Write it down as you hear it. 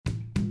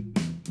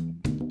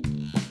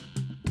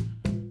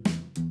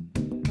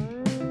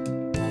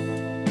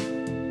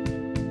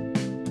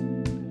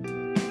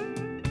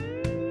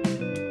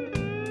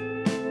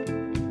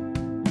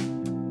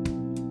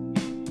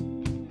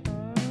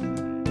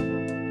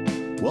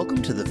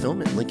Welcome to the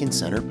Film at Lincoln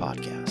Center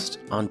podcast.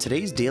 On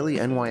today's daily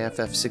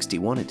NYFF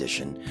 61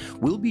 edition,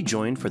 we'll be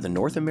joined for the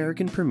North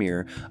American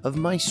premiere of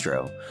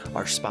Maestro,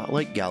 our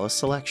Spotlight Gala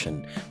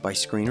selection by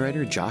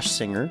screenwriter Josh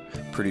Singer,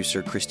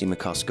 producer Kristie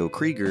Macosko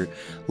Krieger,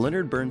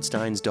 Leonard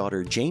Bernstein's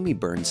daughter Jamie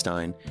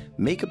Bernstein,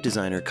 makeup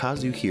designer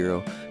Kazu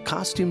Hiro,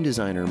 costume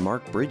designer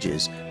Mark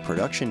Bridges,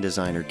 production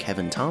designer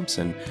Kevin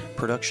Thompson,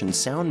 production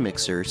sound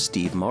mixer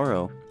Steve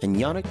Morrow, and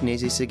Yannick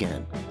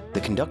Nézet-Séguin, the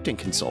conducting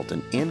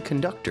consultant and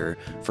conductor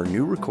for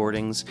new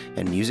recordings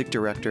and music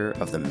director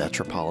of the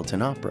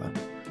Metropolitan Opera,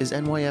 is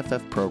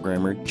NYFF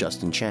programmer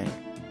Justin Chang.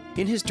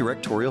 In his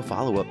directorial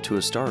follow-up to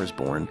A Star is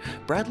Born,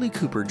 Bradley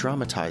Cooper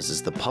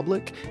dramatizes the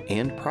public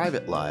and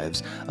private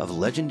lives of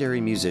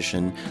legendary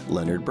musician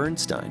Leonard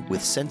Bernstein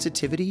with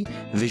sensitivity,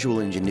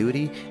 visual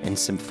ingenuity, and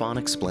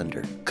symphonic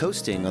splendor.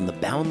 Coasting on the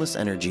boundless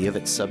energy of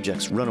its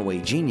subject's runaway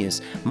genius,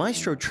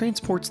 Maestro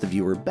transports the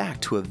viewer back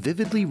to a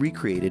vividly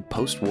recreated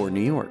post-war New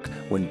York,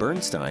 when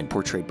Bernstein,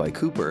 portrayed by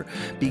Cooper,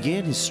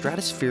 began his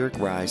stratospheric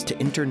rise to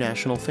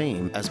international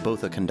fame as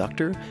both a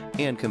conductor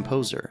and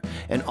composer,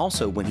 and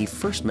also when he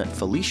first met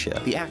Felicia,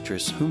 the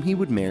actress whom he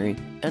would marry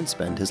and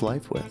spend his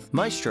life with.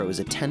 Maestro is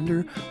a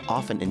tender,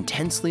 often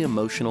intensely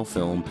emotional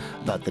film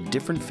about the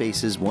different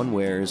faces one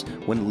wears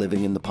when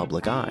living in the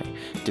public eye,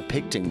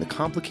 depicting the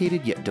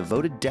complicated yet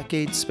devoted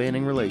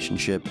decades-spanning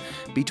relationship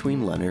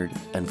between Leonard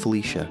and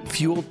Felicia.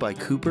 Fueled by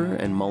Cooper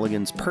and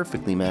Mulligan's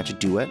perfectly matched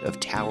duet of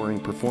towering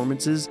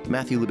performances,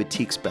 Matthew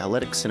Libatique's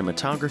balletic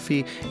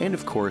cinematography, and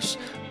of course,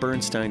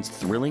 Bernstein's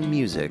thrilling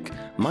music,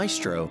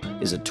 Maestro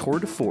is a tour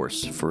de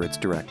force for its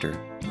director.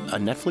 A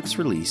Netflix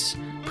release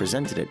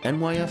presented at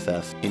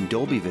NYFF in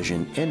Dolby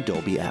Vision and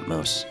Dolby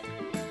Atmos.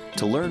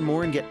 To learn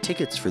more and get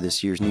tickets for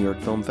this year's New York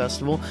Film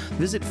Festival,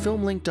 visit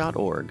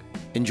filmlink.org.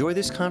 Enjoy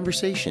this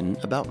conversation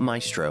about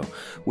Maestro,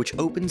 which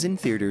opens in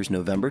theaters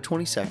November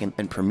 22nd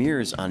and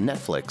premieres on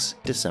Netflix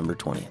December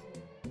 20th.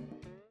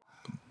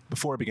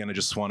 Before I begin, I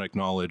just want to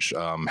acknowledge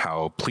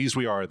how pleased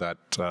we are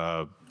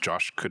that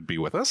Josh could be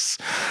with us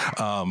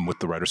with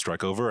the writer's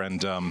strike over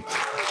and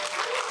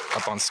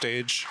up on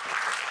stage.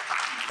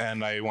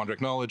 And I want to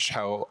acknowledge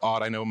how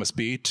odd I know it must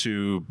be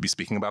to be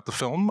speaking about the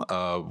film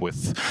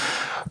with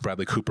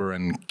Bradley Cooper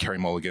and Carey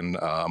Mulligan,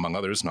 among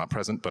others, not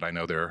present, but I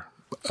know their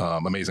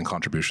amazing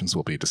contributions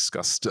will be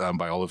discussed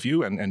by all of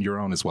you and your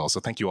own as well. So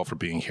thank you all for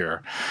being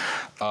here.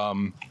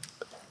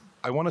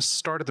 I want to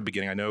start at the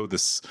beginning. I know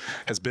this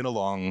has been a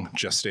long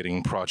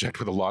gestating project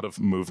with a lot of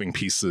moving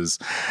pieces,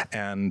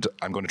 and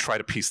I'm going to try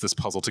to piece this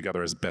puzzle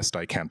together as best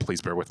I can. Please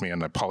bear with me,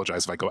 and I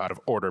apologize if I go out of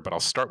order, but I'll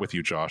start with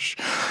you, Josh.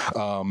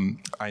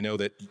 I know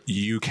that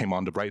you came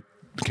on board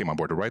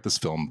to write this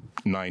film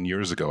 9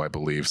 years ago, I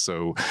believe.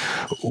 So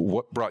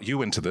what brought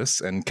you into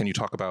this, and can you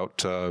talk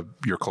about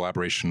your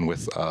collaboration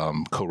with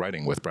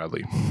co-writing with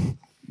Bradley?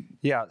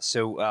 Yeah,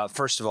 so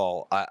first of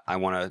all, I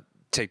want to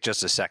take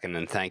just a second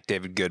and thank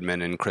David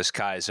Goodman and Chris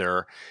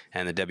Kaiser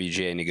and the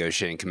WGA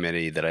negotiating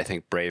committee that I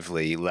think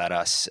bravely led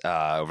us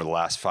over the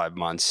last 5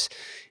 months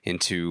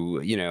into,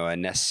 a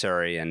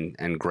necessary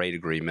and great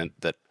agreement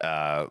that,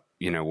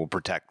 will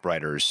protect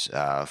writers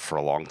for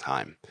a long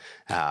time.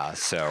 And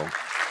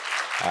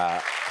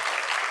I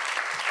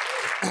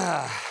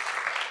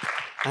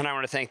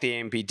want to thank the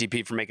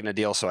AMPTP for making a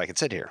deal so I could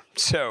sit here.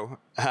 So,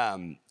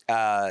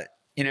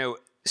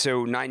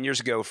 So 9 years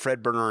ago,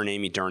 Fred Berner and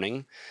Amy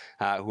Durning,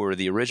 who were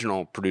the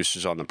original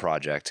producers on the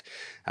project,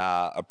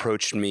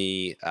 approached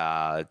me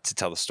to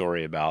tell the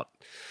story about,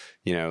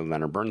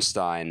 Leonard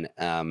Bernstein,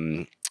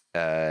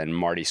 and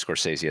Marty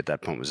Scorsese at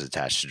that point was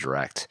attached to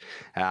direct.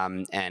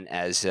 And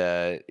as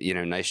a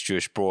nice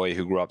Jewish boy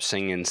who grew up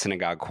singing in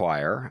synagogue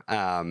choir,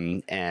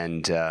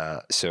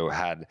 so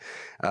had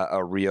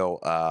a real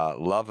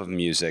love of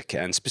music,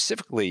 and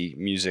specifically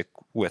music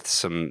with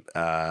some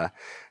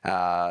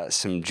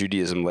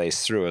Judaism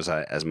laced through,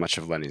 as much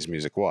of Lenny's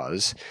music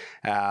was,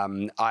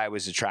 I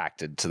was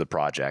attracted to the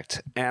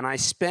project. And I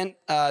spent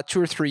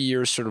 2 or 3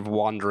 years sort of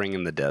wandering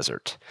in the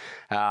desert,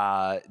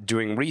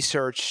 doing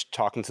research,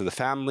 talking to the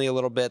family a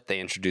little bit.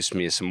 They introduced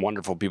me to some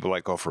wonderful people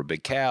like Ofer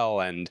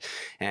Bigkel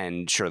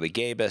and Shirley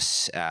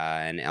Gabus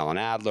and Ellen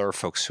Adler,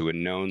 folks who had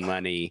known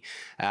Lenny.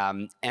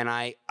 And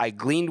I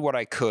gleaned what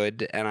I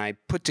could, and I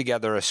put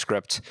together a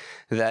script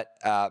that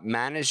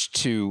managed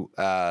to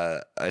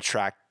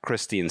attract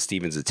Kristie and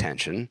Steven's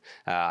attention.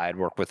 I had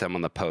worked with them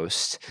on the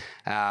post,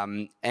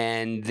 and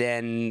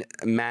then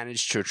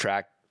managed to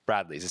attract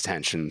Bradley's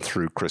attention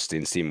through Kristie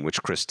and Steven,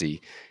 which Kristie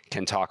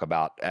can talk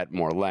about at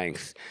more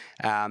length.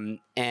 And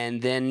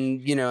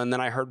then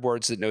I heard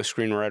words that no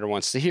screenwriter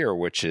wants to hear,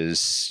 which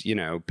is,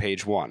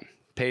 page one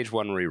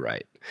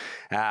rewrite.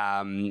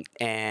 The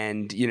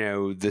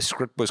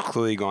script was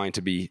clearly going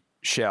to be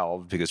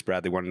shelved because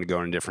Bradley wanted to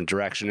go in a different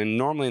direction. And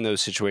normally in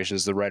those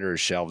situations, the writer is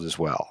shelved as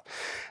well.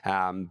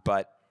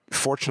 But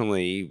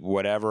fortunately,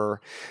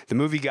 whatever, the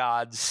movie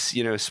gods,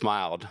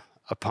 smiled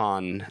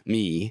upon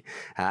me,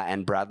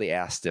 and Bradley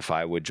asked if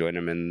I would join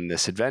him in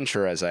this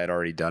adventure, as I had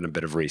already done a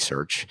bit of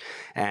research,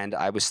 and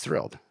I was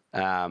thrilled.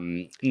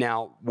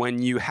 Now,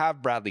 when you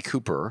have Bradley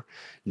Cooper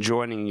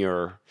joining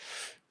your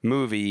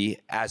movie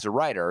as a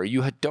writer,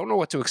 you don't know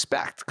what to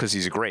expect because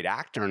he's a great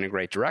actor and a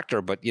great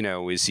director, but,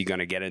 is he going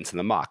to get into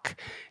the muck?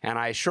 And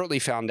I shortly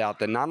found out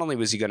that not only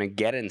was he going to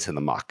get into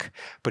the muck,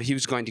 but he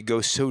was going to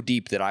go so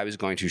deep that I was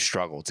going to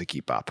struggle to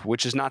keep up,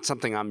 which is not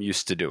something I'm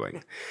used to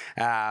doing.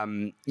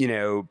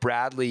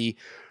 Bradley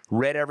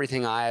read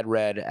everything I had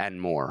read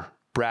and more.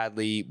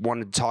 Bradley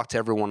wanted to talk to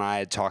everyone I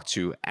had talked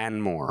to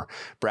and more.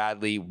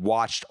 Bradley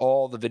watched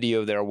all the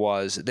video there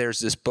was. There's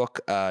this book,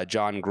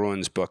 John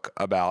Gruen's book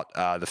about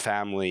the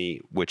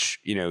family, which,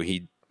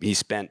 he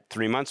spent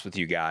 3 months with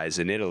you guys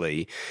in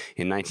Italy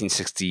in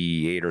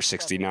 1968 or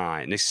 69,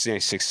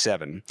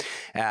 1967.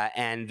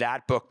 And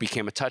that book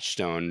became a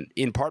touchstone,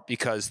 in part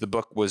because the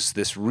book was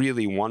this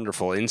really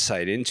wonderful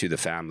insight into the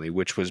family,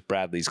 which was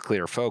Bradley's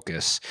clear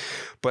focus,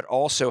 but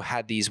also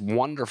had these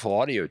wonderful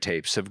audio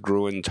tapes of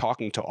Gruen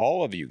talking to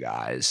all of you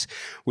guys,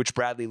 which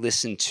Bradley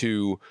listened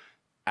to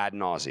ad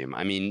nauseum.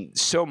 I mean,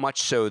 so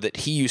much so that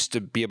he used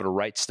to be able to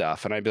write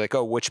stuff, and I'd be like,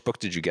 "Oh, which book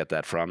did you get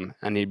that from?"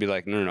 And he'd be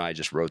like, "No, I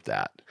just wrote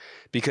that,"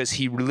 because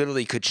he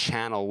literally could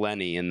channel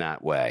Lenny in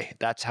that way.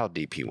 That's how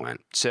deep he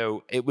went.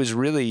 So it was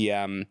really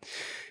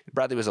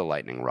Bradley was a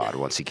lightning rod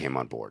once he came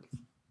on board.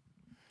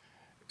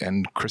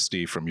 And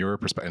Kristie, from your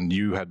perspective, and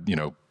you had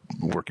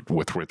worked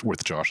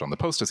with Josh on The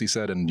Post, as he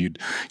said, and you'd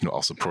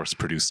also, of course,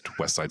 produced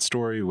West Side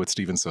Story with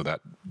Steven, so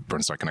that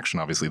Bernstein connection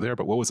obviously there.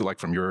 But what was it like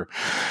from your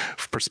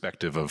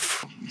perspective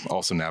of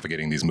also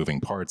navigating these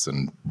moving parts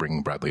and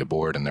bringing Bradley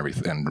aboard and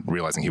everything, and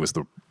realizing he was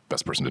the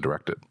best person to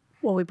direct it?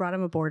 Well, we brought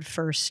him aboard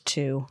first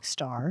to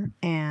star,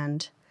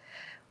 and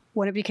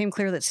when it became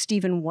clear that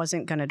Steven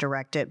wasn't going to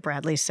direct it,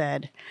 Bradley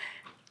said,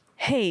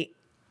 "Hey,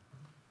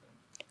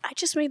 I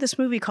just made this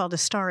movie called A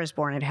Star Is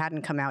Born." It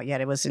hadn't come out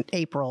yet. It was in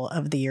April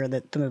of the year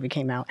that the movie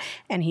came out.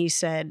 And he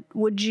said,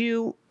 "Would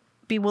you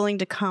be willing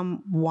to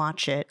come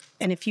watch it?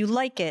 And if you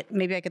like it,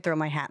 maybe I could throw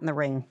my hat in the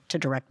ring to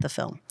direct the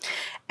film."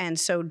 And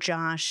so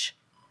Josh,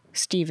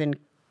 Steven,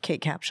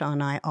 Kate Capshaw,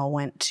 and I all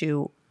went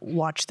to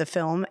watch the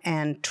film.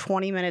 And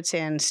 20 minutes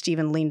in,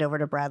 Steven leaned over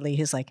to Bradley.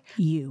 He's like,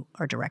 "You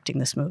are directing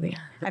this movie."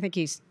 I think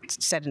he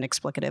said an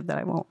explicative that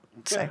I won't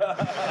say.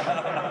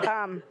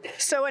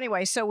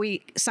 So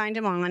we signed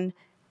him on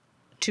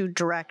to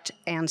direct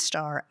and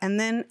star. And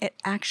then it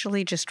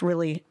actually just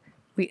really,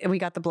 we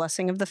got the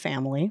blessing of the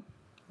family.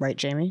 Right,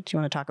 Jamie? Do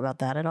you want to talk about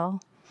that at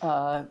all?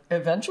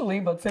 Eventually,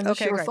 but finish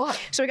your thought.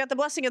 So we got the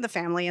blessing of the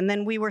family, and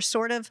then we were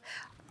sort of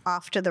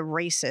off to the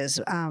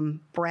races.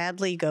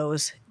 Bradley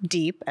goes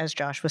deep, as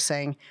Josh was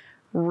saying,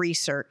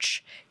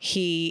 research.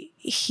 He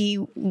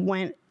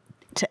went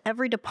to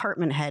every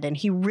department head, and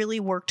he really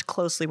worked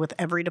closely with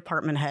every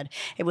department head.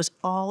 It was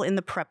all in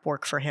the prep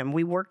work for him.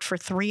 We worked for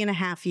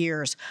 3.5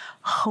 years,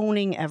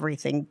 honing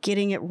everything,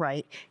 getting it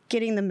right,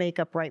 getting the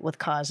makeup right with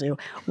Kazu,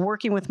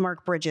 working with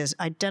Mark Bridges,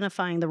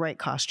 identifying the right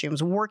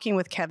costumes, working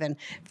with Kevin,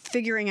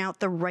 figuring out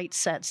the right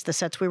sets, the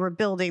sets we were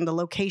building, the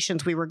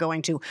locations we were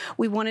going to.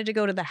 We wanted to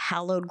go to the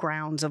hallowed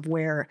grounds of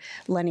where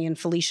Lenny and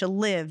Felicia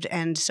lived,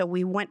 and so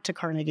we went to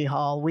Carnegie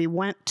Hall, we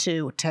went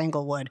to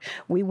Tanglewood,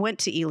 we went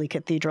to Ely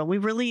Cathedral. We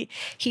really,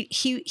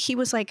 he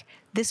was like,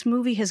 this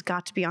movie has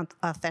got to be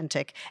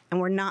authentic,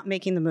 and we're not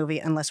making the movie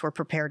unless we're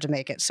prepared to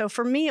make it. So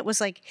for me, it was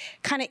like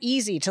kind of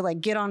easy to like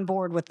get on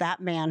board with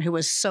that man who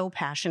was so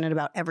passionate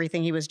about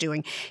everything he was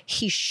doing.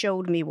 He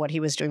showed me what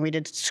he was doing. We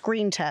did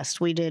screen tests,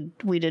 we did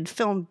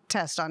film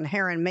tests on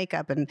hair and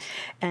makeup,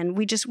 and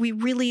we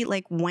really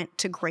like went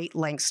to great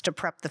lengths to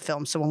prep the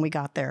film. So when we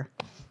got there,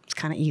 it's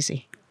kind of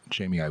easy.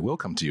 Jamie, I will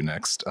come to you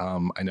next.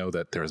 I know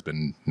that there has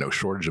been no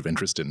shortage of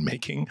interest in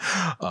making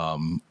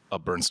a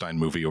Bernstein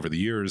movie over the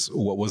years.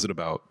 What was it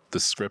about the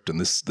script and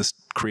this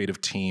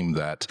creative team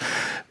that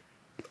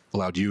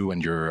allowed you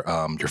and your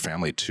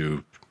family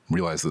to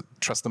realize that,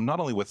 trust them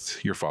not only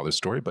with your father's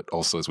story, but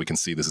also, as we can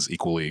see, this is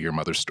equally your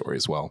mother's story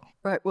as well?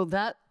 Right. Well,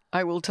 that,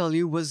 I will tell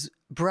you, was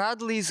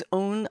Bradley's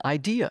own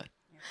idea.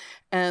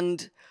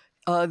 And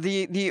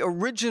the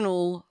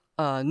original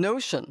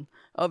notion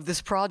of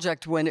this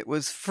project, when it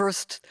was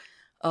first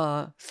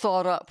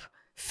thought up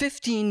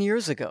 15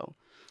 years ago,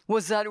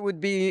 was that it would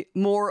be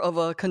more of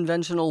a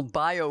conventional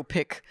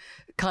biopic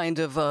kind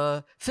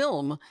of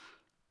film.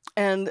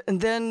 And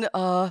then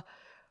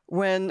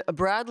when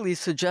Bradley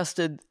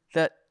suggested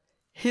that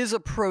his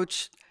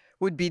approach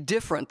would be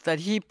different,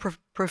 that he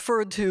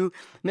preferred to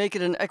make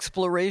it an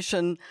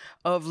exploration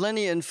of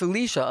Lenny and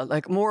Felicia,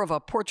 like more of a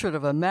portrait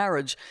of a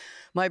marriage,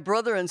 my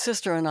brother and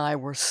sister and I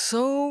were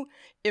so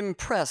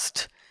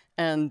impressed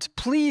and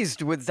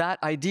pleased with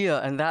that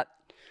idea and that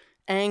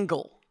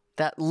angle,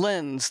 that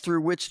lens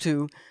through which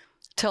to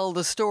tell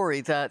the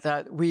story,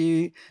 that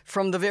we,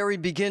 from the very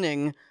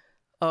beginning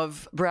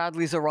of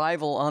Bradley's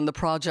arrival on the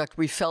project,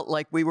 we felt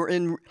like we were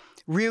in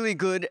really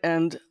good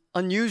and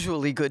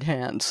unusually good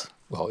hands.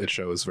 Well, it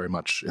shows very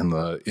much in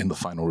the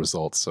final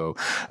results. So,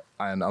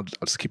 and I'll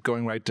just keep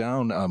going right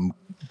down.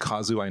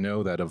 Kazu, I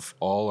know that of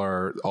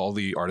all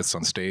the artists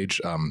on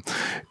stage,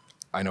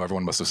 I know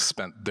everyone must have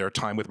spent their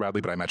time with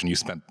Bradley, but I imagine you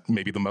spent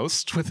maybe the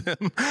most with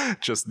him,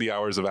 just the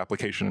hours of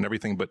application and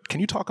everything. But can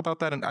you talk about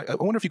that? And I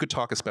wonder if you could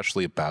talk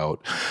especially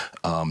about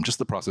just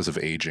the process of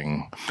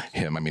aging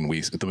him. I mean,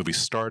 the movie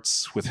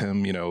starts with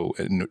him,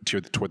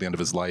 toward the end of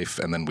his life,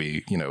 and then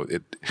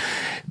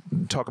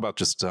talk about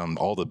just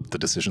all the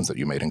decisions that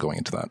you made in going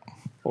into that.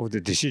 Oh,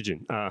 the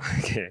decision.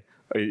 Okay.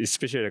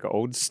 Especially like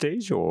old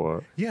stage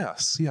or?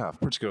 Yes, yeah,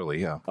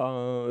 particularly, yeah.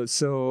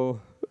 So,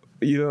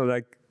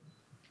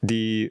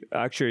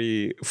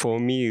 actually, for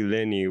me,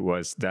 Lenny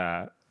was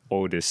the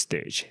oldest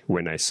stage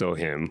when I saw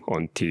him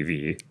on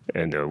TV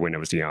and when I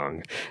was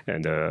young.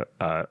 And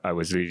I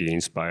was really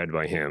inspired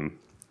by him.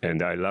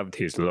 And I loved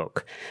his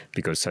look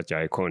because such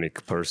an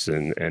iconic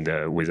person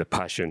and with a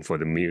passion for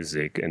the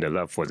music and a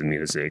love for the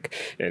music.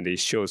 And it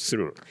shows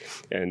through.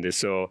 And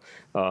so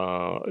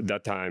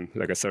that time,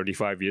 like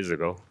 35 years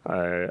ago,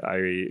 I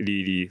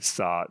really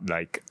thought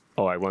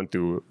I want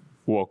to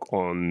work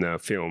on a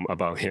film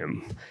about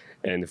him.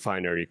 And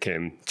finally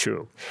came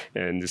true.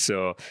 And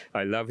so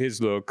I love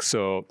his look.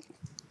 So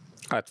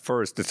at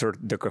first,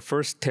 the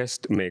first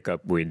test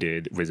makeup we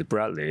did with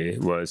Bradley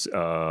was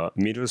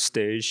middle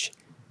stage,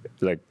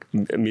 like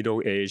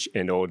middle age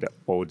and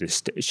older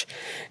stage.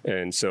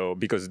 And so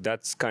because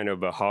that's kind of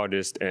the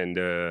hardest and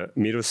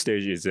middle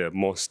stage is the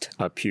most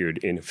appeared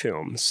in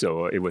film.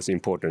 So it was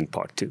important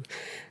part too.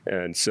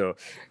 And so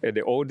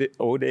the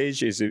old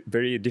age is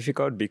very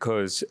difficult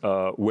because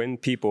when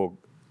people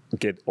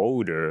get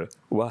older,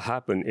 what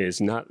happened is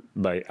not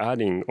by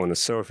adding on the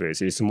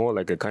surface, it's more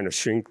like a kind of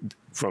shrink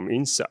from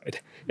inside.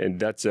 And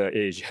that's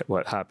age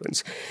what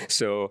happens.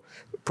 So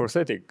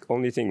prosthetic,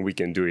 only thing we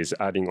can do is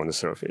adding on the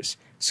surface.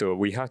 So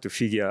we have to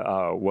figure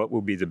out what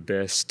would be the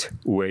best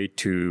way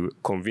to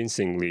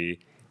convincingly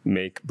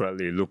make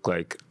Bradley look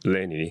like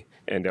Lenny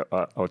and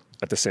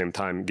at the same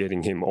time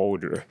getting him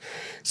older.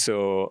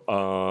 So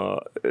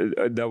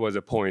that was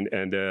a point.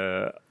 And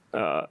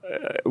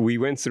we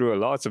went through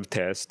lots of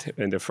tests,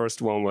 and the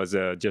first one was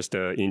just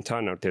an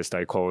internal test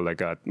I call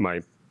at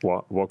my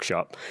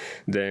workshop.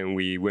 Then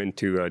we went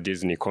to a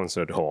Disney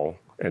concert hall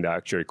and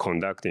actually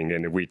conducting,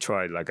 and we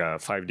tried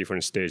 5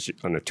 different stages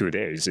on 2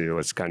 days. It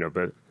was kind of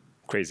a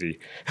crazy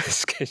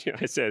schedule.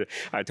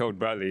 I told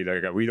Bradley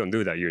we don't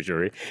do that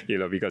usually,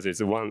 because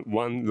it's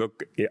one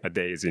look a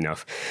day is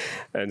enough.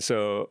 And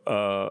so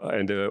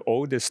and the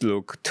oldest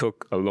look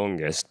took the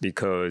longest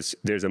because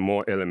there's a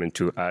more element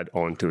to add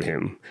on to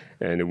him.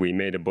 And we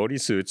made a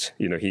bodysuit.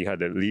 He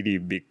had a really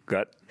big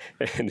gut,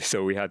 and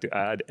so we had to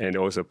add, and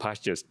also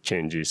posture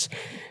changes,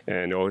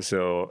 and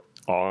also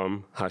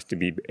arm has to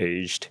be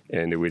aged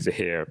and with the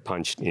hair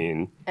punched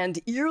in, and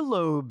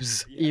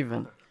earlobes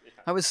even.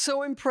 I was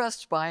so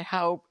impressed by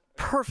how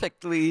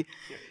perfectly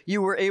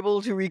you were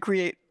able to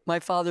recreate my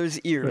father's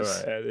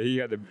ears.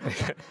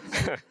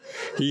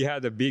 He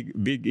had a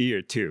big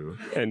ear too,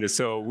 and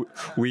so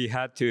we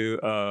had to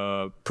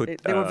put.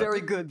 They were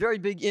very good, very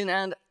big in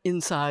and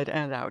inside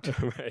and out.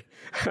 Right,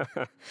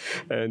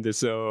 and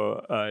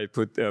so I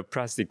put a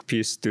plastic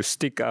piece to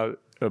stick out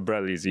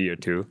Bradley's ear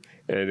too,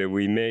 and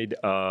we made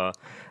a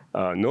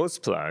nose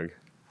plug.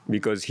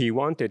 Because he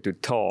wanted to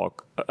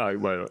talk,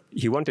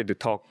 he wanted to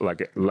talk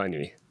like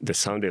Lenny, that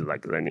sounded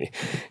like Lenny.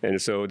 And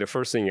so the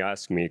first thing he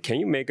asked me, can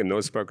you make a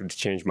nose plug to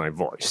change my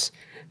voice?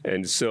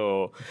 And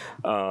so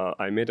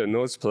I made a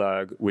nose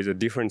plug with a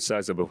different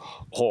size of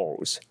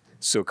holes.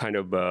 So kind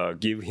of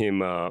give him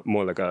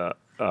more like a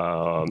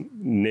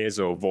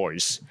nasal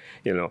voice,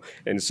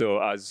 And so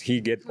as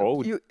he get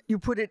old, you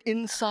put it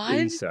inside.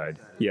 Inside,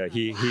 yeah.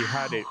 He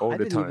had it all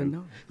the time. Even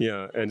know.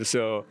 Yeah, and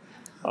so.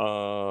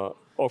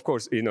 Of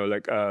course,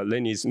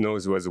 Lenny's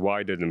nose was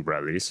wider than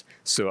Bradley's,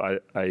 so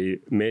I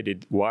made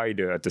it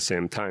wider at the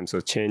same time,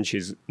 so change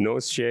his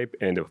nose shape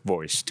and the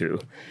voice too.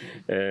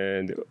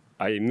 And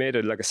I made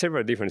it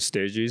several different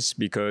stages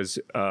because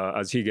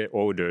as he get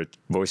older,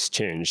 voice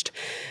changed.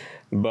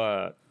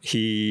 But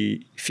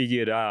he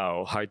figured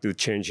out how to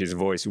change his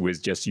voice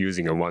with just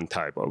using one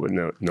type of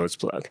a nose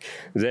plug.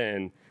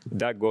 Then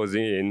that goes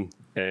in,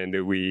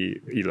 and we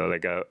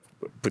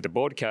put the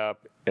board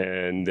cap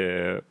and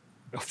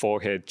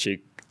forehead,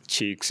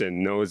 cheeks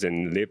and nose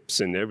and lips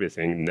and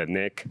everything, the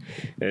neck.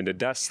 And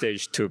that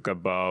stage took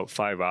about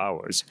 5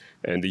 hours.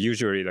 And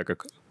usually a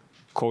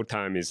call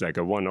time is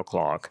 1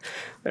 o'clock.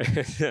 We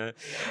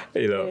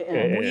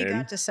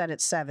got to set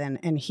at 7,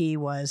 and he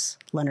was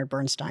Leonard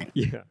Bernstein.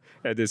 Yeah,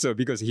 and so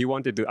because he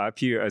wanted to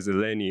appear as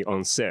Lenny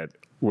on set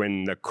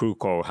when the crew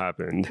call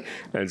happened.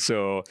 And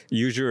so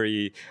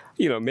usually,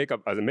 as a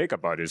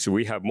makeup artist,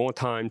 we have more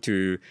time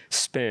to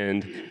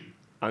spend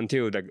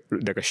until the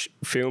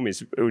film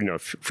is,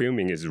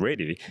 filming is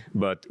ready,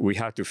 but we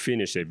have to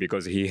finish it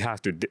because he has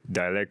to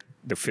direct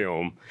the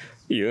film.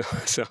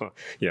 So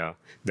yeah,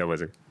 that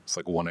was it. It's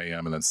 1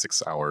 a.m. and then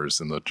 6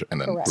 hours, and then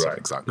correct. Sorry, Right.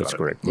 exactly. That's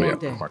correct. Yeah,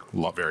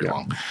 Mark, very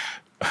long.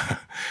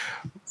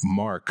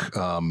 Mark,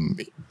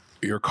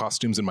 your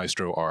costumes in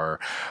Maestro are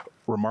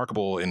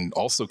remarkable in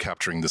also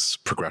capturing this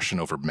progression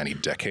over many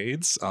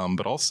decades,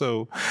 but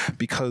also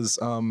because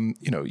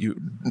you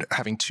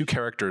having two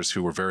characters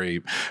who were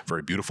very,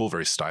 very beautiful,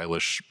 very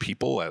stylish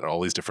people at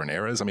all these different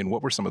eras. I mean,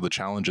 what were some of the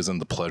challenges and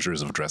the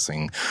pleasures of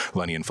dressing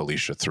Lenny and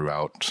Felicia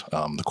throughout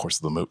the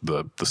course of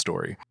the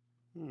story?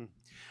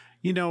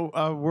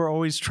 We're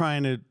always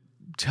trying to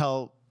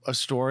tell a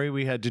story.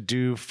 We had to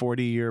do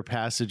 40-year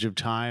passage of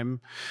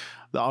time,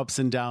 the ups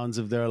and downs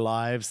of their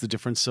lives, the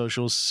different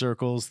social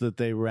circles that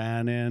they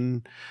ran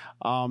in.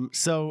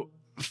 So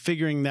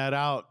figuring that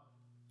out,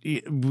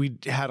 we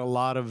had a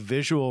lot of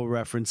visual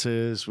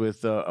references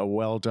with a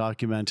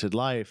well-documented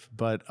life,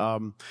 but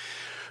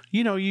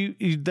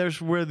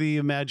there's where the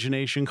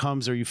imagination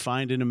comes, or you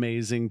find an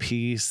amazing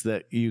piece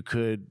that you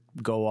could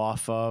go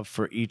off of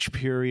for each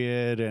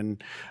period.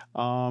 And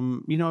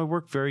I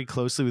worked very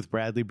closely with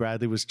Bradley.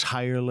 Bradley was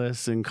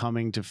tireless in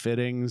coming to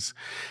fittings.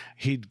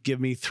 He'd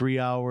give me 3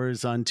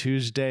 hours on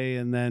Tuesday,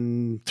 and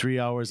then 3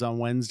 hours on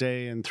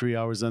Wednesday, and 3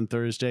 hours on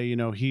Thursday.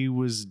 He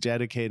was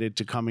dedicated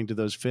to coming to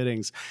those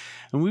fittings,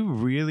 and we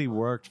really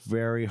worked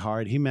very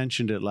hard. He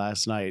mentioned it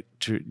last night.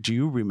 Do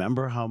you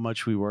remember how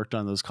much we worked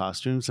on those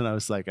costumes? And I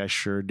was like, I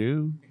sure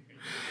do.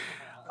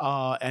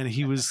 And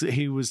he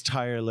was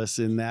tireless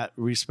in that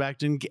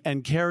respect.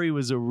 And Carey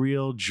was a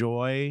real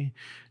joy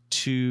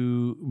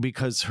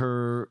because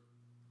her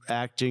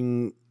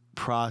acting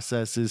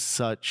process is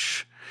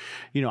such,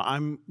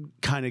 I'm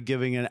kind of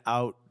giving an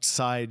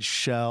outside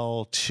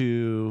shell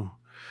to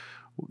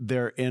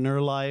their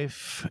inner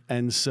life.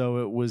 And so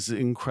it was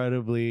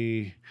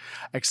incredibly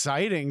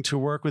exciting to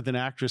work with an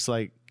actress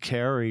like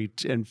Carey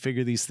and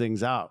figure these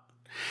things out.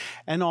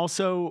 And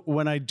also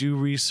when I do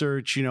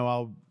research,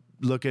 I'll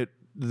look at,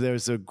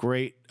 there's a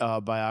great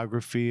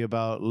biography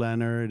about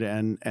Leonard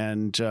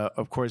and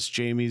of course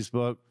Jamie's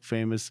book,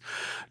 famous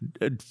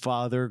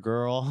Father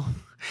Girl.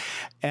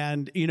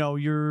 And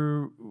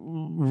you're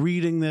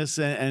reading this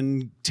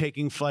and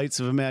taking flights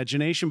of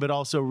imagination, but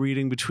also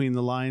reading between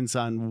the lines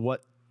on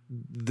what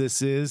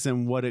this is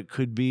and what it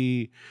could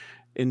be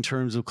in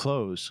terms of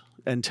clothes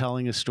and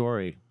telling a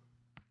story.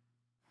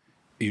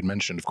 You'd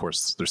mentioned, of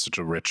course, there's such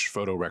a rich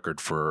photo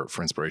record for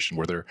inspiration.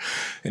 Were there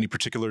any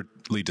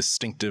particularly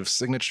distinctive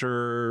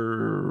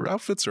signature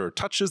outfits or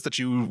touches that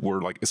you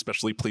were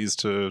especially pleased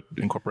to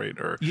incorporate?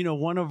 Or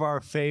one of our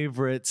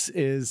favorites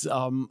is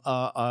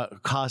a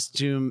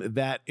costume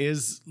that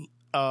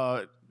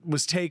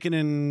was taken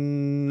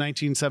in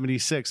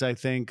 1976, I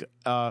think,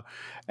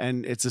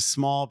 and it's a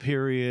small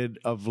period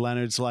of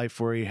Leonard's life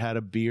where he had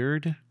a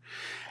beard,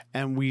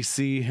 and we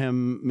see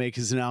him make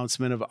his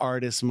announcement of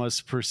artists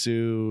must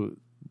pursue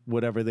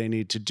whatever they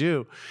need to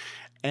do.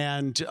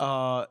 And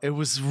it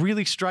was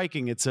really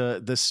striking. It's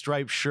the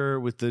striped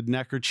shirt with the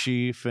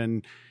neckerchief,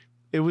 and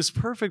it was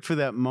perfect for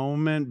that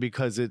moment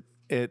because it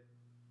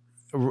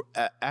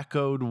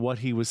echoed what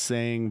he was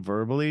saying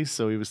verbally,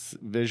 so he was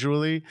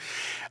visually.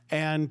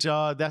 And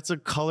that's a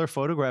color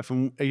photograph,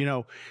 and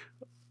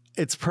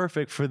it's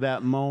perfect for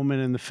that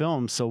moment in the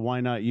film, so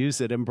why not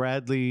use it? And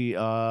Bradley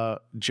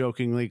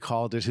jokingly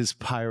called it his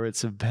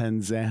Pirates of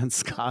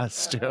Penzance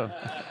costume.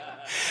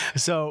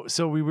 So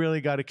we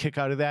really got a kick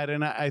out of that.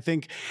 And I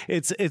think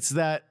it's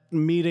that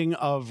meeting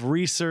of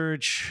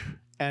research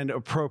and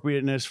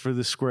appropriateness for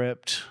the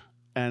script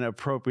and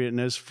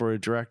appropriateness for a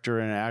director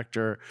and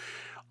actor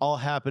all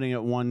happening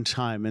at one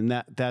time.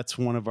 And that's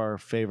one of our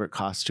favorite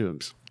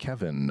costumes.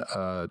 Kevin,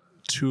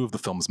 two of the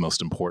film's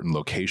most important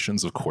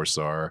locations, of course,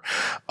 are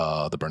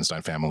the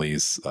Bernstein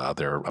family's,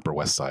 their Upper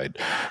West Side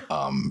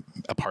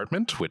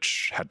apartment,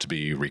 which had to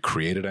be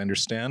recreated, I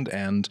understand,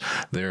 and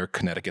their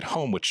Connecticut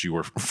home, which you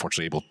were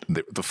fortunately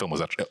the film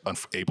was actually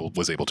able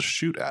to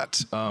shoot at.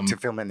 To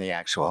film in the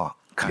actual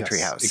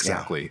country house.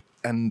 Exactly. Yeah.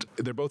 And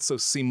they're both so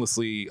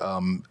seamlessly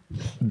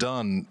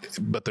done,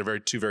 but they're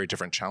two very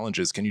different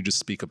challenges. Can you just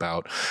speak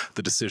about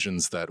the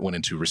decisions that went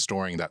into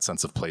restoring that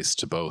sense of place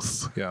to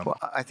both? Yeah. Well,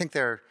 I think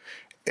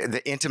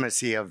the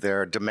intimacy of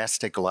their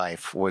domestic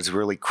life was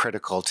really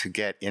critical to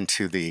get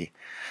into the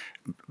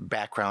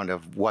background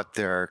of what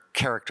their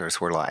characters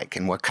were like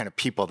and what kind of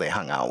people they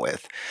hung out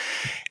with,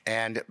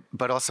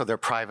 but also their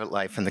private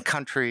life in the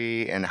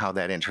country and how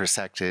that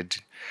intersected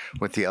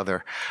with the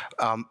other.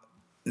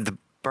 The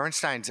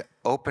Bernsteins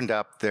opened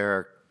up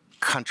their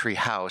country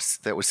house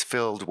that was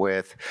filled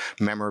with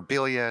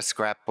memorabilia,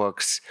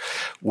 scrapbooks.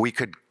 We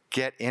could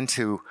get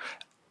into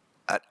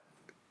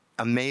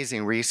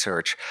amazing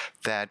research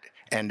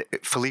and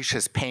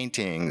Felicia's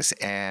paintings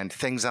and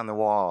things on the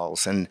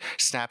walls and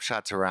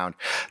snapshots around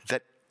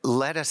that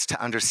led us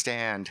to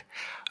understand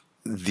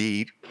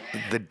the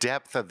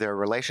depth of their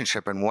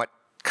relationship and what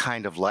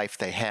kind of life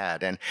they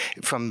had, and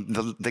from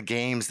the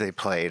games they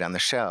played on the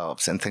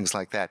shelves and things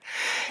like that.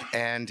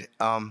 And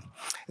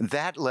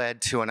that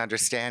led to an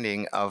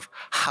understanding of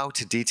how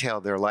to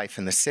detail their life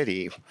in the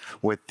city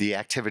with the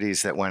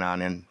activities that went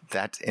on in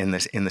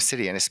the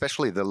city, and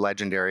especially the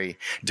legendary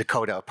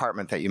Dakota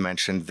apartment that you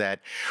mentioned,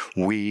 that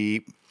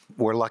we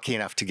were lucky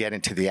enough to get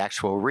into the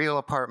actual real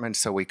apartment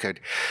so we could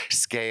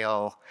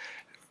scale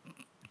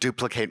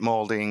duplicate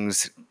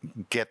moldings,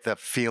 get the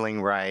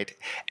feeling right,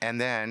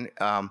 and then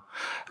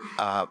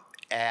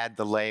add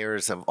the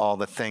layers of all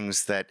the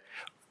things that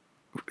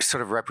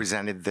sort of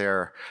represented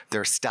their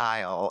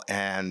style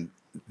and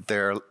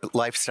their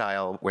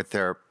lifestyle with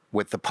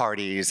the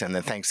parties and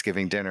the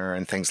Thanksgiving dinner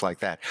and things like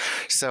that.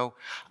 So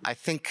I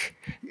think,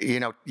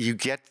 you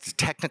get the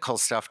technical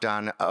stuff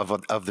done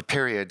of the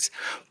periods,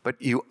 but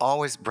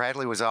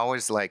Bradley was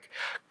always like,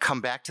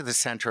 come back to the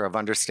center of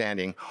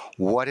understanding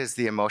what is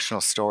the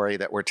emotional story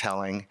that we're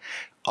telling.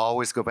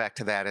 Always go back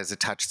to that as a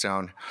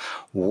touchstone.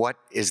 What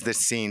is this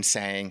scene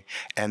saying?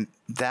 And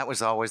that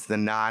was always the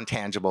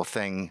non-tangible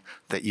thing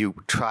that you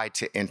tried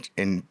to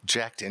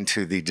inject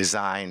into the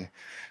design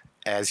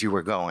as you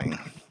were going.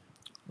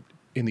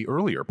 In the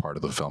earlier part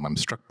of the film, I'm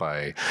struck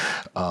by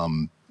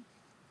the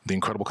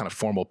incredible kind of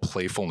formal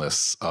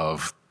playfulness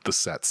of the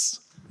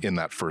sets in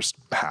that first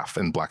half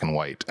in black and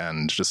white.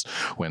 And just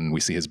when we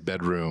see his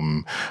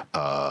bedroom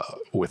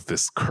with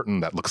this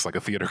curtain that looks like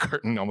a theater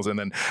curtain almost, and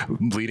then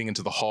leading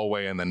into the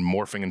hallway and then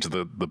morphing into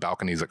the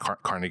balconies at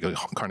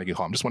Carnegie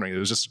Hall. I'm just wondering, it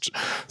was just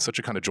such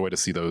a kind of joy to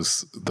see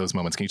those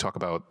moments. Can you talk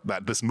about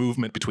this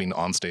movement between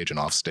onstage and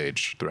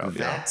offstage throughout?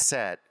 That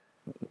set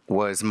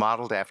was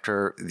modeled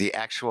after the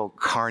actual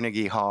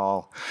Carnegie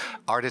Hall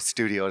artist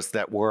studios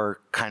that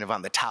were kind of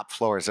on the top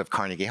floors of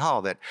Carnegie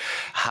Hall that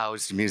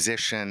housed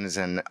musicians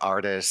and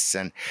artists,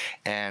 and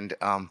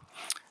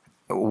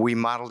we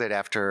modeled it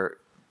after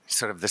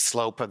sort of the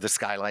slope of the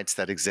skylights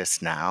that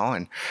exist now,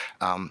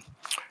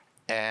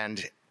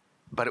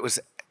 but it was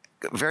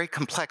very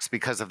complex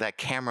because of that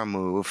camera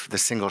move, the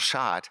single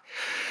shot.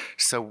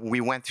 So we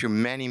went through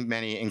many,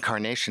 many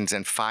incarnations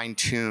and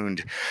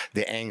fine-tuned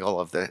the angle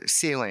of the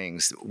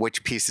ceilings,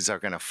 which pieces are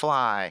going to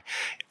fly,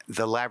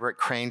 the elaborate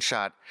crane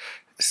shot,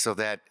 so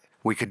that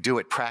we could do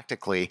it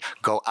practically,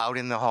 go out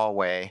in the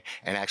hallway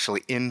and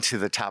actually into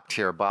the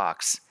top-tier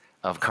box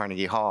of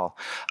Carnegie Hall.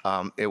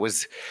 It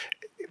was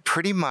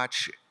pretty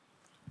much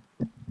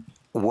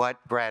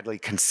what Bradley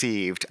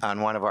conceived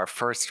on one of our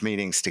first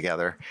meetings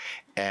together.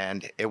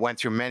 And it went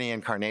through many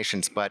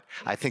incarnations, but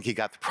I think he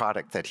got the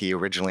product that he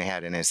originally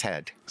had in his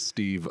head.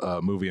 Steve,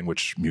 a movie in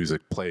which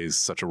music plays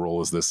such a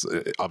role as this,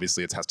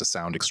 obviously it has to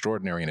sound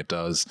extraordinary, and it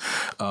does.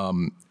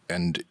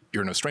 And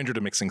you're no stranger to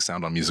mixing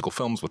sound on musical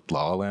films with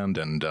La La Land,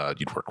 and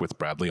you'd work with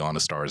Bradley on A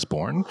Star Is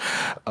Born.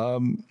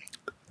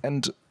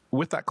 And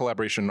with that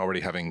collaboration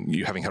already having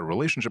had a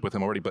relationship with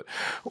him already, but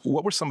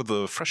what were some of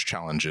the fresh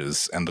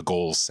challenges and the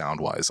goals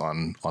sound-wise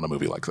on a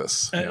movie like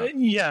this?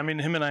 Yeah, I mean,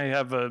 him and I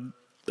have a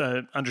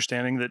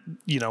understanding that,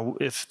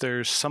 if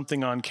there's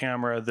something on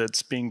camera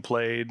that's being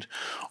played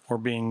or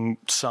being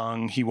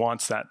sung, he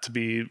wants that to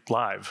be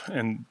live.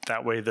 And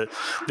that way the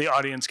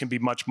audience can be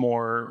much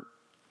more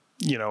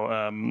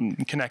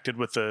connected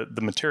with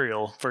the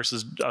material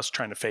versus us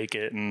trying to fake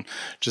it. And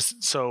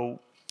just so,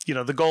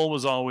 the goal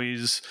was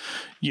always,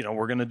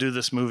 we're going to do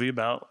this movie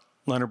about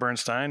Leonard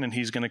Bernstein, and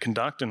he's going to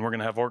conduct, and we're going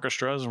to have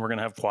orchestras, and we're going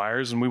to have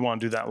choirs, and we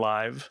want to do that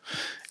live.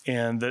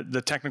 And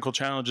the technical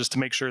challenge is to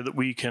make sure that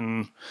we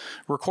can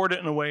record it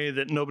in a way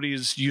that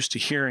nobody's used to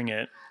hearing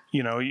it.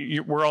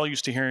 We're all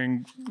used to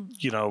hearing,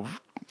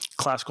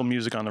 classical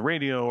music on the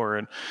radio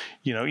or,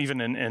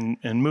 even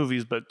in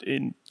movies, but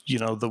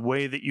the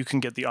way that you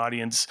can get the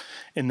audience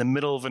in the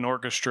middle of an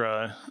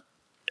orchestra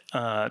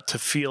to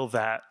feel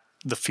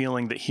the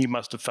feeling that he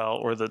must have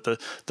felt, or that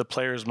the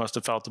players must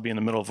have felt to be in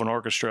the middle of an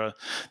orchestra.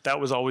 That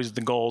was always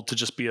the goal, to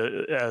just be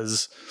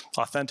as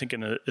authentic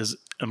and as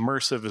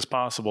immersive as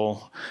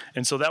possible.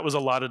 And so that was a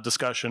lot of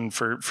discussion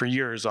for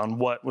years on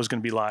what was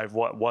going to be live,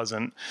 what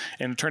wasn't.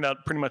 And it turned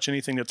out pretty much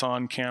anything that's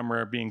on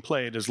camera being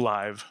played is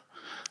live.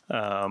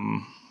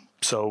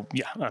 So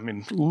yeah, I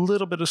mean, a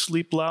little bit of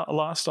sleep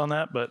lost on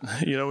that, but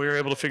we were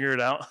able to figure it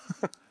out.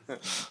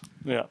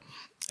 Yeah.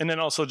 And then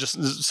also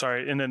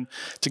and then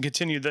to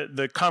continue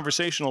the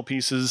conversational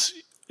pieces,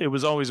 it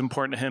was always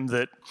important to him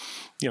that,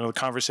 the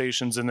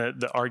conversations and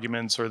the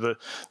arguments or the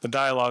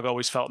dialogue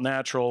always felt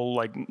natural.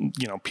 Like,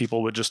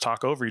 people would just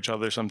talk over each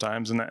other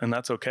sometimes, and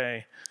that's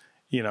okay.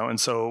 And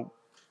so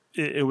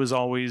it was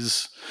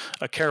always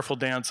a careful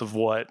dance of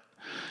what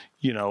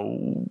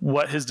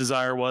his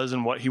desire was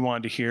and what he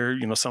wanted to hear.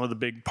 Some of the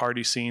big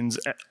party scenes,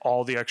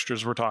 all the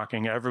extras were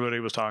talking, everybody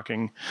was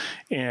talking,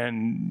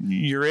 and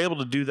you're able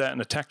to do that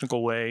in a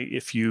technical way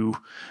if you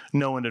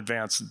know in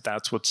advance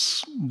that's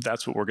what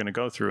we're going to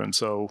go through. And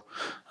so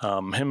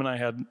him and I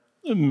had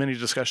many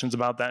discussions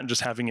about that, and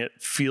just having it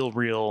feel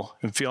real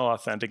and feel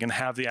authentic, and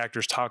have the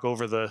actors talk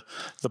over the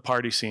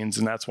party scenes,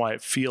 and that's why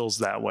it feels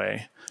that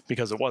way,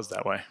 because it was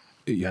that way.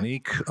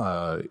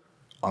 Yannick,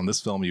 on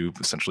this film, you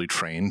essentially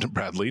trained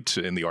Bradley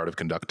in the art of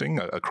conducting,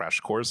 a crash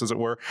course, as it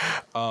were.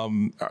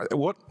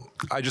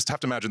 I just have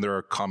to imagine there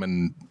are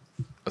common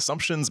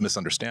assumptions,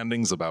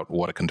 misunderstandings about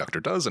what a conductor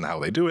does and how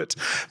they do it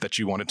that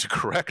you wanted to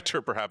correct,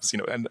 or perhaps,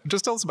 and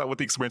just tell us about what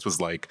the experience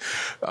was like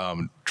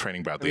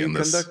training Bradley in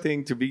this.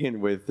 Conducting, to begin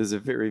with, is a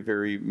very,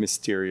 very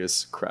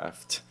mysterious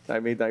craft. I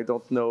mean, I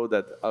don't know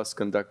that us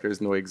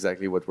conductors know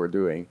exactly what we're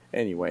doing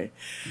anyway.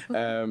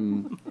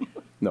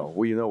 No,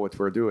 we know what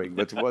we're doing.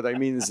 But what I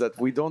mean is that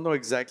we don't know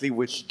exactly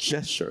which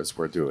gestures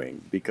we're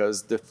doing,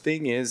 because the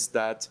thing is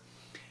that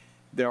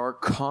there are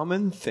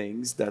common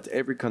things that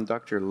every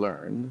conductor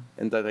learn,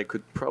 and that I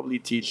could probably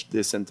teach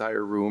this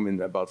entire room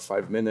in about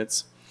 5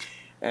 minutes.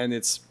 And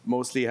it's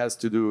mostly has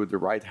to do with the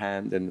right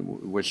hand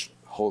and which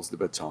holds the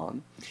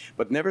baton.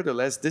 But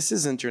nevertheless, this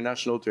is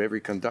international to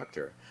every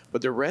conductor.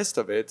 But the rest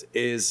of it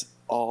is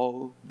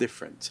all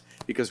different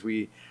because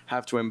we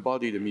have to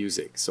embody the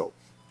music. So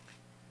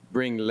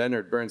bring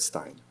Leonard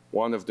Bernstein,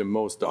 one of the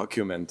most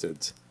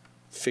documented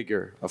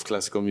figure of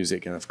classical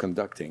music and of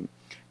conducting.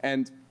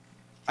 And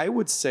I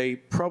would say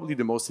probably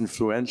the most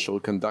influential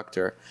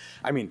conductor,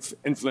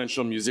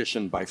 influential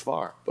musician by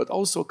far, but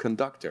also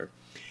conductor,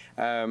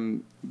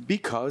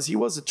 because he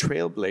was a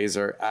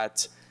trailblazer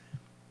at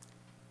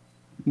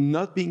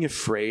not being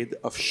afraid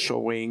of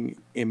showing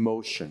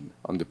emotion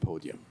on the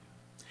podium.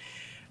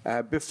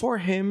 Before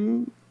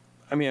him,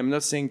 I'm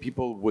not saying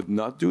people would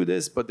not do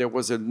this, but there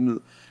was a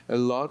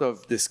lot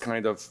of this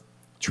kind of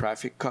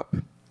traffic cop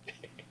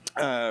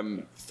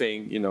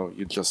thing.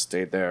 You just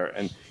stay there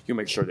and you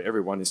make sure that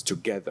everyone is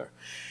together.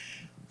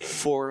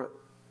 For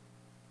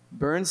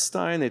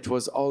Bernstein, it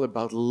was all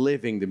about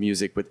living the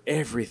music with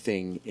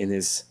everything in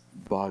his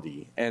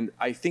body. And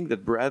I think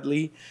that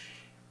Bradley,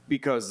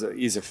 because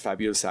he's a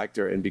fabulous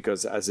actor and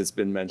because, as it's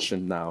been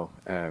mentioned now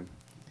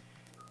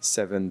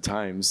 7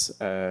 times,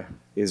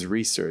 his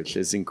research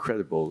is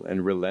incredible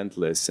and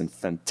relentless and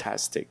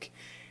fantastic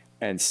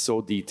and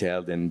so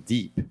detailed and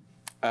deep.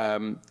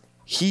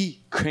 He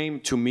came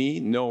to me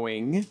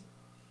knowing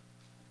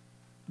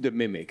the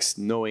mimics,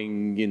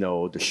 knowing,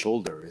 the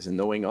shoulders and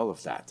knowing all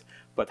of that.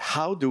 But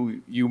how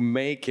do you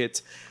make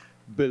it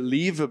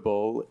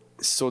believable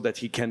so that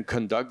he can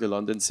conduct the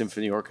London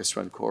Symphony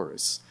Orchestra and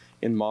Chorus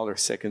in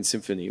Mahler's Second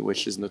Symphony,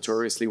 which is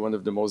notoriously one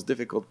of the most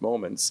difficult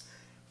moments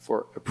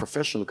for a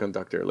professional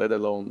conductor, let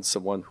alone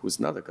someone who's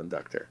not a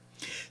conductor.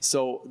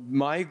 So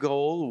my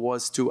goal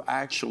was to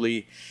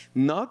actually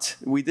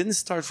we didn't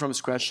start from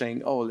scratch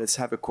saying, let's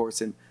have a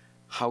course in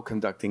how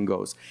conducting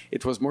goes.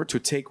 It was more to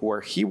take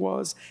where he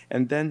was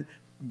and then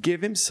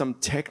give him some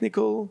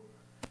technical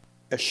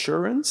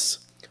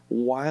assurance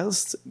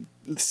whilst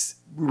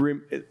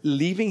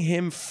leaving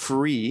him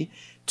free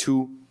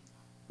to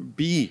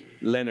be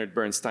Leonard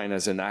Bernstein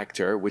as an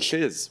actor, which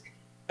is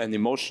an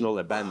emotional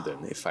abandon,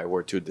 if I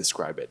were to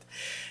describe it.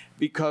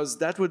 Because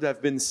that would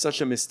have been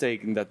such a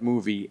mistake in that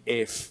movie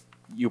if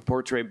you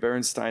portray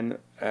Bernstein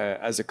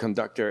as a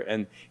conductor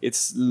and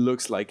it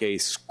looks like a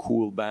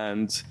school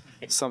band,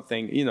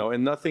 something,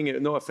 and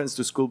nothing, no offense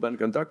to school band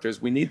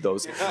conductors, we need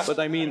those. But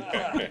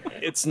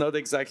it's not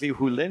exactly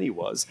who Lenny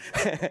was.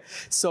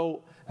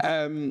 So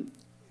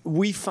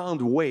we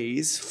found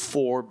ways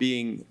for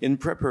being in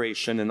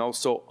preparation and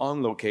also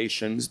on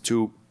locations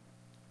to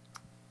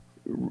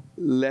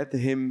let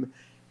him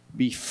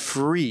be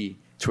free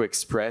to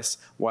express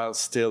while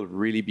still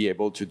really be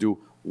able to do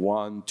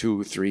 1,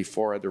 2, 3,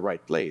 4 at the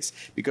right place.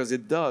 Because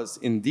it does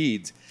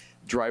indeed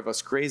drive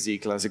us crazy,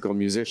 classical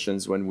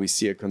musicians, when we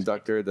see a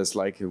conductor that's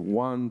like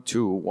 1,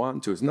 2,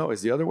 1, 2. No,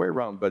 it's the other way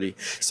around, buddy.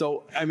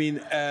 So,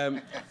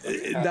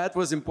 that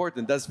was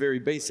important. That's very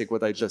basic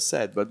what I just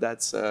said, but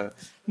that's...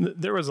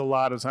 There was a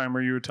lot of time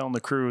where you were telling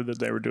the crew that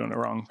they were doing it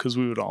wrong because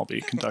we would all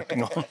be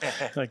conducting along.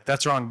 Like,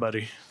 that's wrong,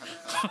 buddy.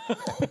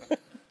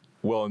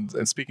 Well,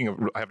 and speaking of,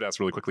 I have to ask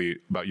really quickly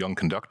about young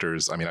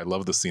conductors. I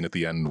love the scene at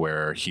the end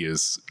where he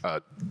is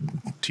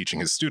teaching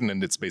his student,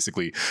 and it's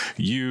basically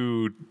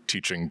you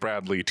teaching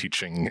Bradley,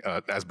 teaching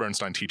as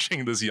Bernstein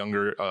teaching this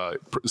younger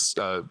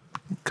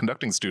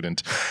conducting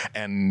student,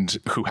 and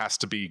who has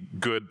to be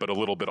good but a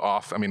little bit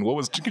off. Can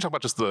you talk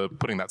about just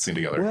putting that scene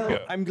together? Well,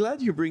 I'm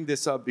glad you bring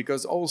this up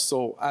because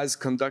also as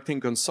conducting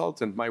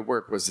consultant, my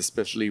work was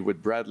especially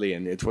with Bradley,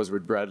 and it was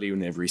with Bradley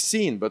in every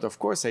scene. But of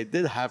course, I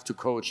did have to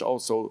coach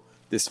also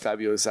this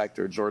fabulous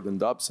actor, Jordan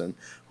Dobson,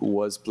 who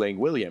was playing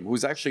William,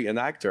 who's actually an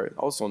actor,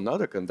 also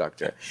not a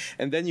conductor.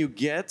 And then you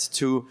get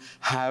to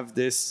have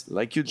this,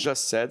 like you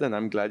just said, and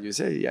I'm glad you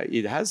said,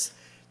 it has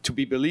to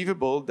be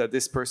believable that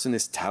this person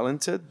is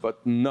talented,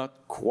 but not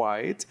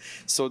quite.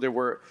 So there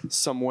were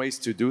some ways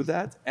to do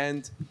that.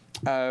 And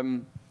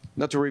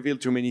not to reveal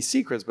too many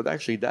secrets, but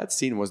actually that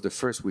scene was the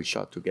first we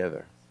shot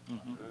together.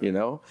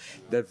 Mm-hmm.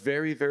 The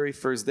very, very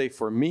first day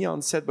for me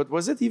on set, but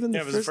was it even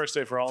it was the first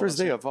day for all first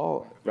of us, day of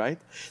all, right?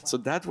 So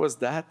that was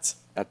that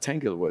at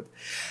Tanglewood.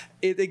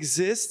 It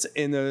exists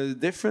in a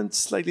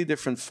slightly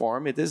different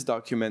form. It is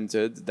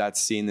documented, that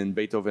scene in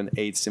Beethoven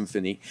 8th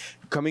Symphony,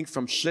 coming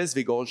from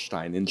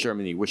Schleswig-Holstein in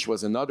Germany, which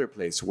was another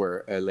place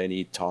where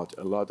Lenny taught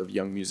a lot of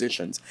young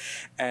musicians.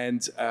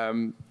 And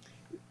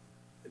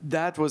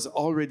that was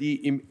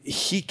already,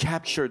 he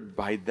captured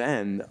by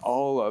then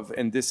all of,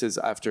 and this is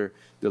after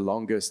the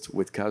longest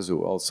with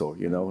Kazu also,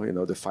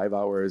 the 5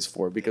 hours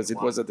because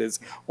it was at its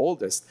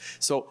oldest.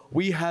 So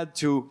we had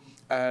to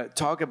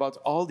talk about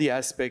all the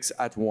aspects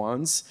at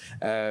once,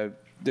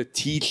 the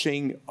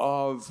teaching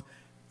of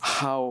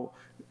how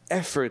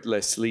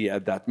effortlessly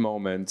at that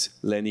moment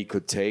Lenny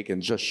could take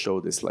and just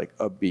show this like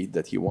upbeat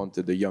that he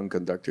wanted the young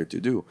conductor to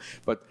do.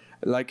 But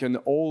like an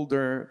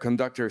older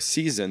conductor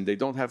seasoned, they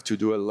don't have to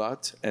do a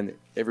lot and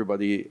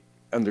everybody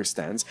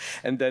understands.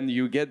 And then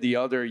you get the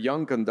other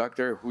young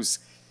conductor who's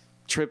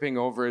tripping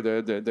over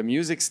the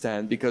music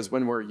stand, because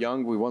when we're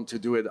young, we want to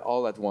do it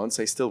all at once.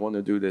 I still want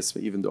to do this,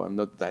 even though I'm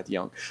not that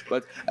young.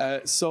 But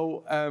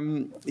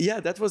yeah,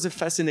 that was a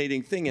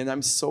fascinating thing. And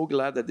I'm so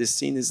glad that this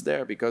scene is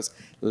there, because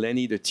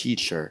Lenny, the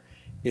teacher,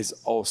 is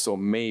also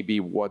maybe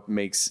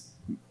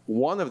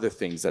one of the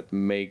things that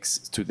makes,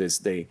 to this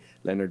day,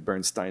 Leonard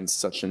Bernstein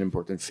such an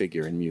important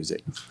figure in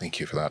music. Thank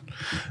you for that.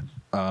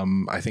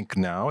 I think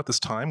now, at this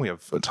time, we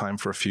have time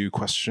for a few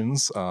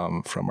questions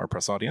from our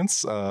press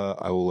audience.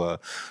 I will,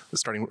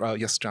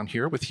 yes, John,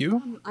 here with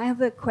you. I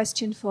have a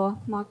question for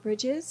Mark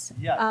Bridges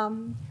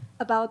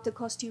about the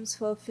costumes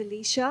for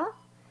Felicia.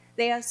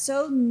 They are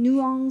so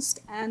nuanced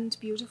and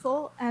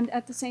beautiful, and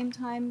at the same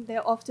time,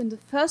 they're often the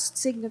first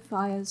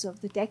signifiers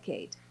of the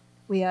decade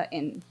we are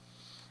in.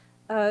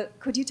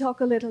 Could you talk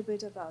a little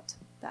bit about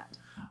that?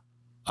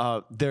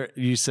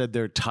 You said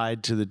they're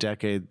tied to the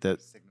decade that...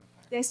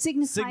 They're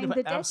signifying the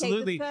decade,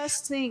 absolutely. The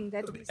first thing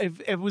that we...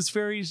 It was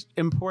very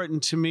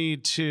important to me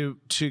to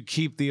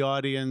keep the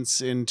audience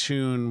in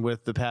tune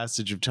with the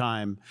passage of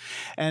time.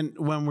 And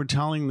when we're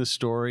telling the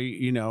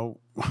story,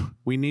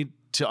 we need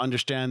to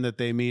understand that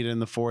they meet in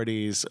the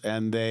 40s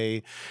and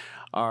they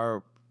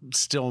are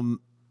still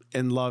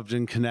in loved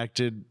and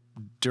connected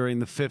during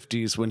the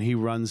 50s when he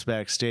runs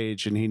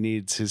backstage and he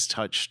needs his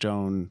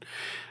touchstone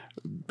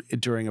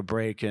during a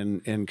break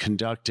in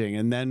conducting.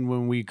 And then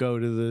when we go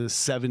to the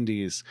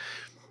 70s,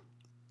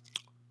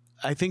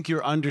 I think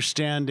you're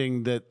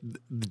understanding that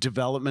the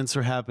developments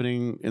are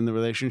happening in the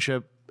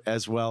relationship,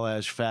 as well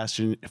as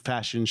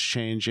fashion's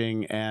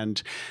changing,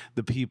 and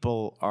the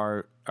people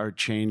are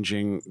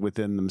changing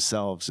within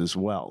themselves as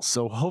well.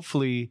 So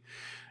hopefully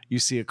you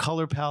see a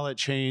color palette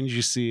change,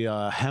 you see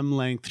a hem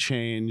length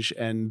change,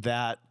 and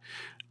that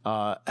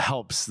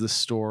helps the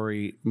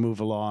story move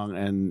along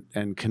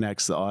and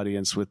connects the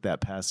audience with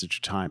that passage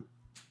of time.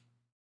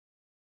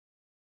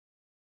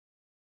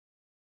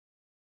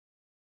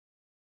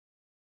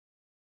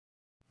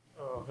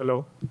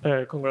 Hello.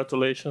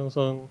 Congratulations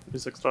on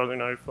this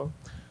extraordinary film.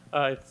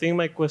 I think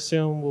my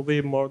question will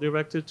be more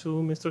directed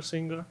to Mr.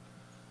 Singer.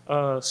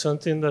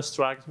 Something that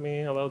struck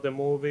me about the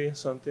movie,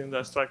 something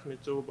that struck me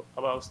too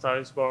about Star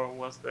is Born,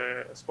 was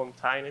the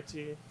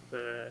spontaneity,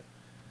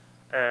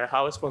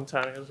 how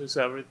spontaneous is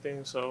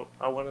everything. So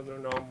I wanted to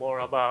know more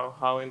about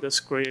how in the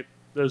script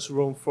there's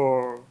room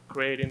for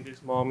creating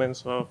these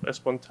moments of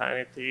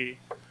spontaneity,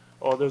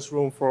 or there's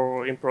room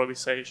for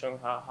improvisation,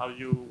 how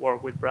you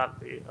work with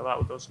Bradley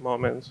about those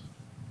moments.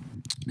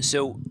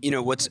 So,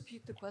 what's...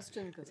 Repeat the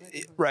question,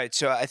 right,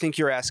 so I think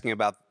you're asking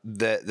about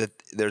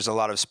there's a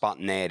lot of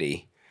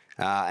spontaneity,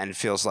 and it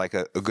feels like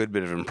a good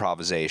bit of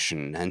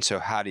improvisation. And so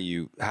how do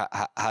you come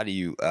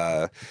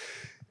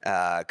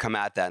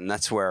at that? And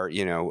that's where,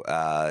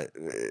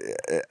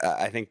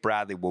 I think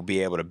Bradley will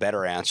be able to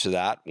better answer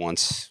that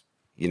once,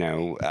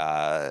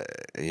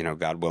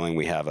 God willing,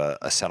 we have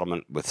a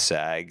settlement with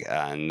SAG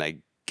and they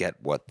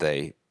get what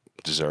they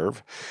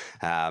deserve.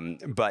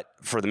 But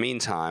for the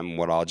meantime,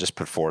 what I'll just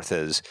put forth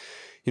is,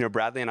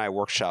 Bradley and I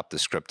workshopped the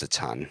script a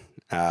ton.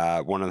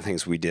 One of the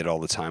things we did all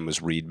the time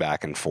was read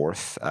back and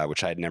forth,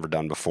 which I had never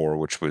done before,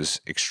 which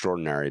was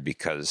extraordinary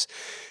because,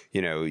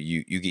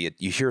 you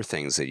hear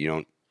things that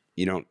you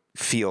don't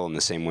feel in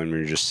the same way when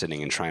you're just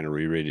sitting and trying to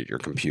reread it at your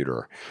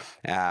computer.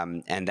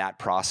 And that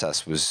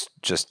process was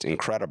just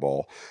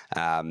incredible.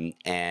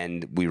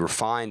 And we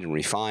refined and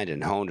refined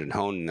and honed,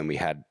 and then we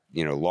had,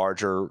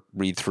 larger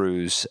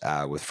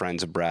read-throughs with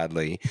friends of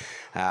Bradley.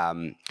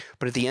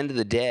 But at the end of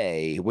the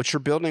day, what you're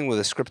building with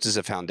a script is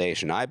a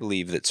foundation. I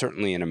believe that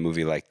certainly in a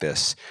movie like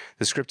this,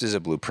 the script is a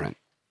blueprint,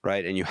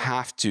 right? And you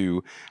have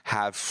to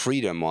have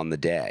freedom on the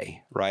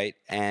day, right?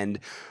 And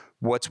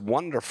what's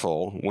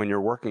wonderful when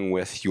you're working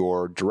with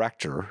your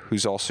director,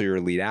 who's also your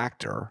lead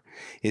actor,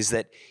 is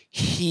that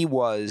he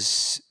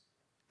was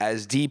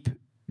as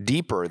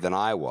deeper than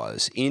I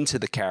was into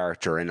the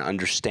character and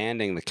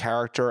understanding the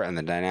character and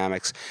the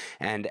dynamics,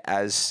 and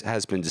as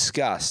has been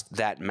discussed,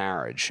 that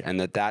marriage, and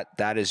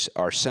that is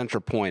our center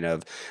point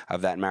of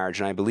that marriage.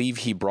 And I believe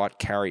he brought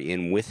Carey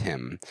in with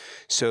him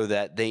so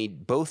that they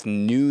both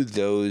knew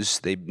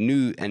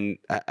and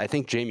I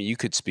think, Jamie, you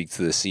could speak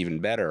to this even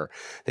better.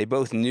 They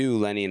both knew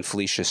Lenny and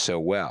Felicia so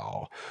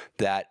well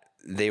that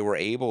they were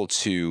able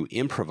to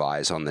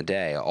improvise on the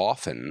day,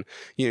 often,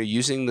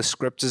 using the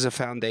script as a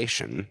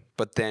foundation,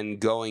 but then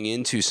going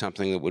into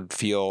something that would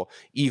feel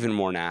even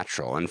more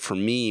natural. And for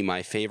me,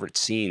 my favorite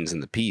scenes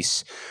in the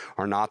piece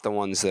are not the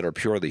ones that are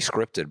purely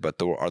scripted,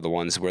 but are the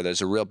ones where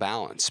there's a real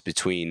balance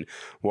between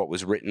what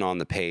was written on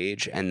the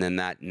page and then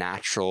that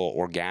natural,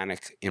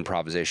 organic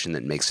improvisation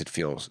that makes it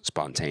feel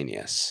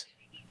spontaneous.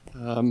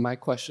 My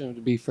question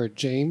would be for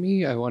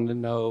Jamie. I wanted to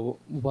know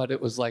what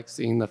it was like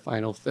seeing the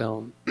final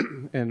film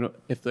and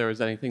if there was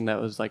anything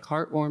that was like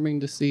heartwarming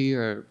to see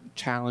or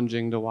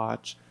challenging to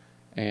watch.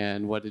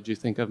 And what did you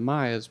think of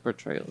Maya's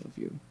portrayal of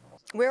you?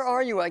 Where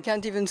are you? I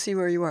can't even see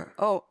where you are.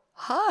 Oh,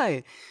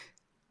 hi.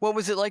 What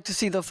was it like to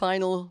see the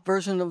final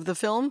version of the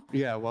film?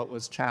 Yeah, what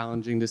was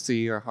challenging to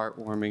see or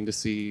heartwarming to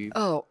see?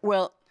 Oh,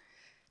 well,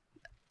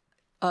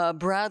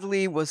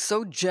 Bradley was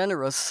so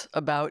generous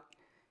about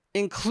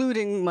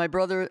including my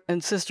brother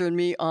and sister and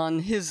me on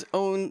his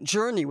own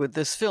journey with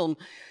this film,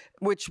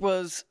 which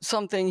was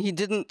something he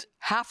didn't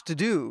have to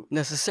do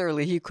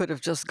necessarily. He could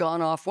have just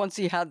gone off once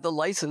he had the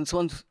license,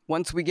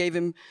 once we gave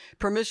him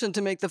permission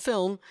to make the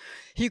film,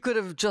 he could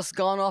have just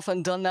gone off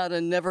and done that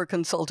and never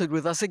consulted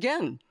with us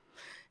again,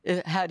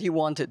 had he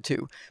wanted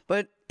to.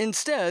 But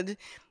instead,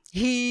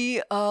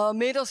 he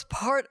made us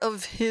part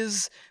of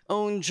his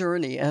own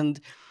journey. And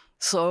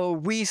so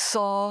we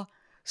saw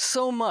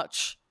so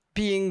much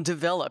being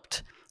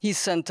developed. He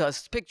sent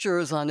us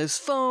pictures on his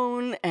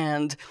phone,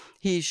 and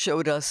he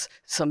showed us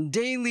some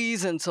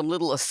dailies and some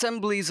little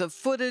assemblies of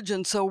footage.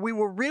 And so we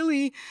were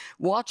really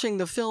watching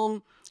the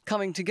film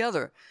coming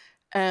together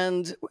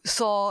and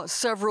saw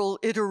several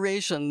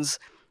iterations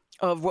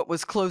of what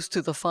was close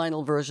to the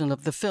final version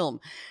of the film.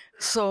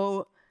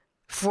 So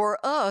for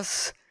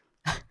us,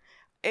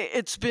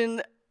 it's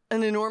been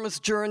an enormous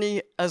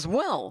journey as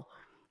well.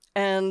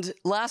 And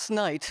last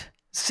night,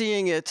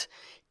 seeing it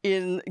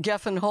in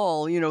Geffen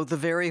Hall, the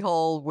very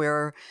hall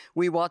where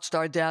we watched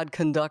our dad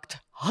conduct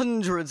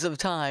hundreds of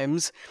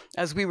times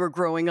as we were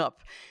growing up,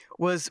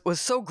 was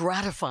so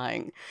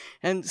gratifying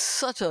and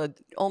such a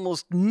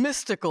almost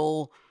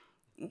mystical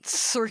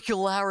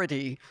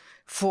circularity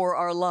for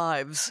our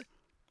lives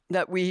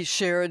that we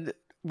shared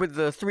with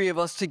the three of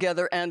us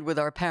together and with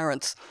our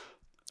parents.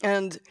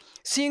 And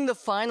seeing the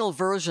final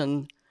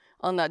version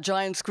on that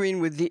giant screen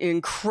with the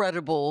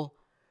incredible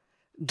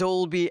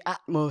Dolby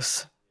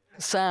Atmos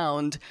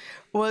sound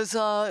was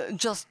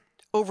just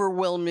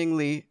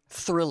overwhelmingly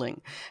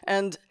thrilling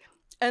and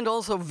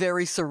also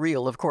very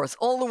surreal, of course.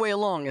 All the way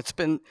along, it's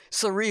been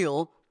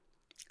surreal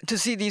to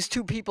see these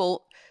two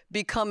people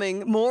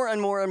becoming more and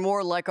more and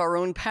more like our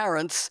own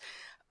parents,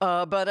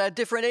 but at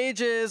different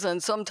ages,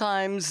 and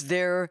sometimes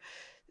they're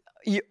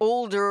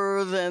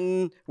older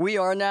than we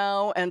are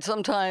now, and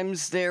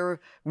sometimes they're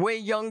way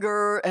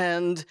younger,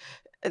 and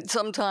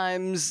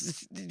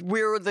sometimes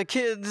we're the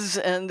kids,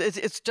 and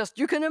it's just,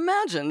 you can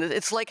imagine,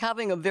 it's like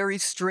having a very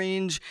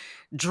strange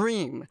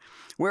dream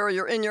where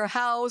you're in your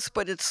house,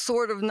 but it's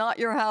sort of not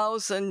your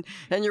house, and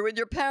you're with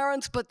your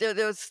parents, but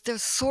they're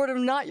sort of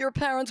not your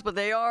parents, but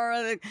they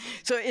are.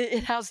 So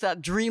it has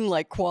that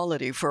dreamlike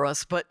quality for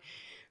us, but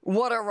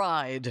what a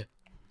ride.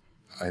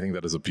 I think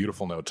that is a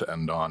beautiful note to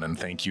end on, and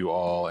thank you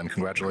all, and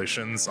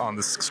congratulations on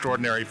this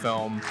extraordinary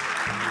film.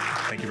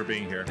 Thank you for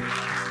being here.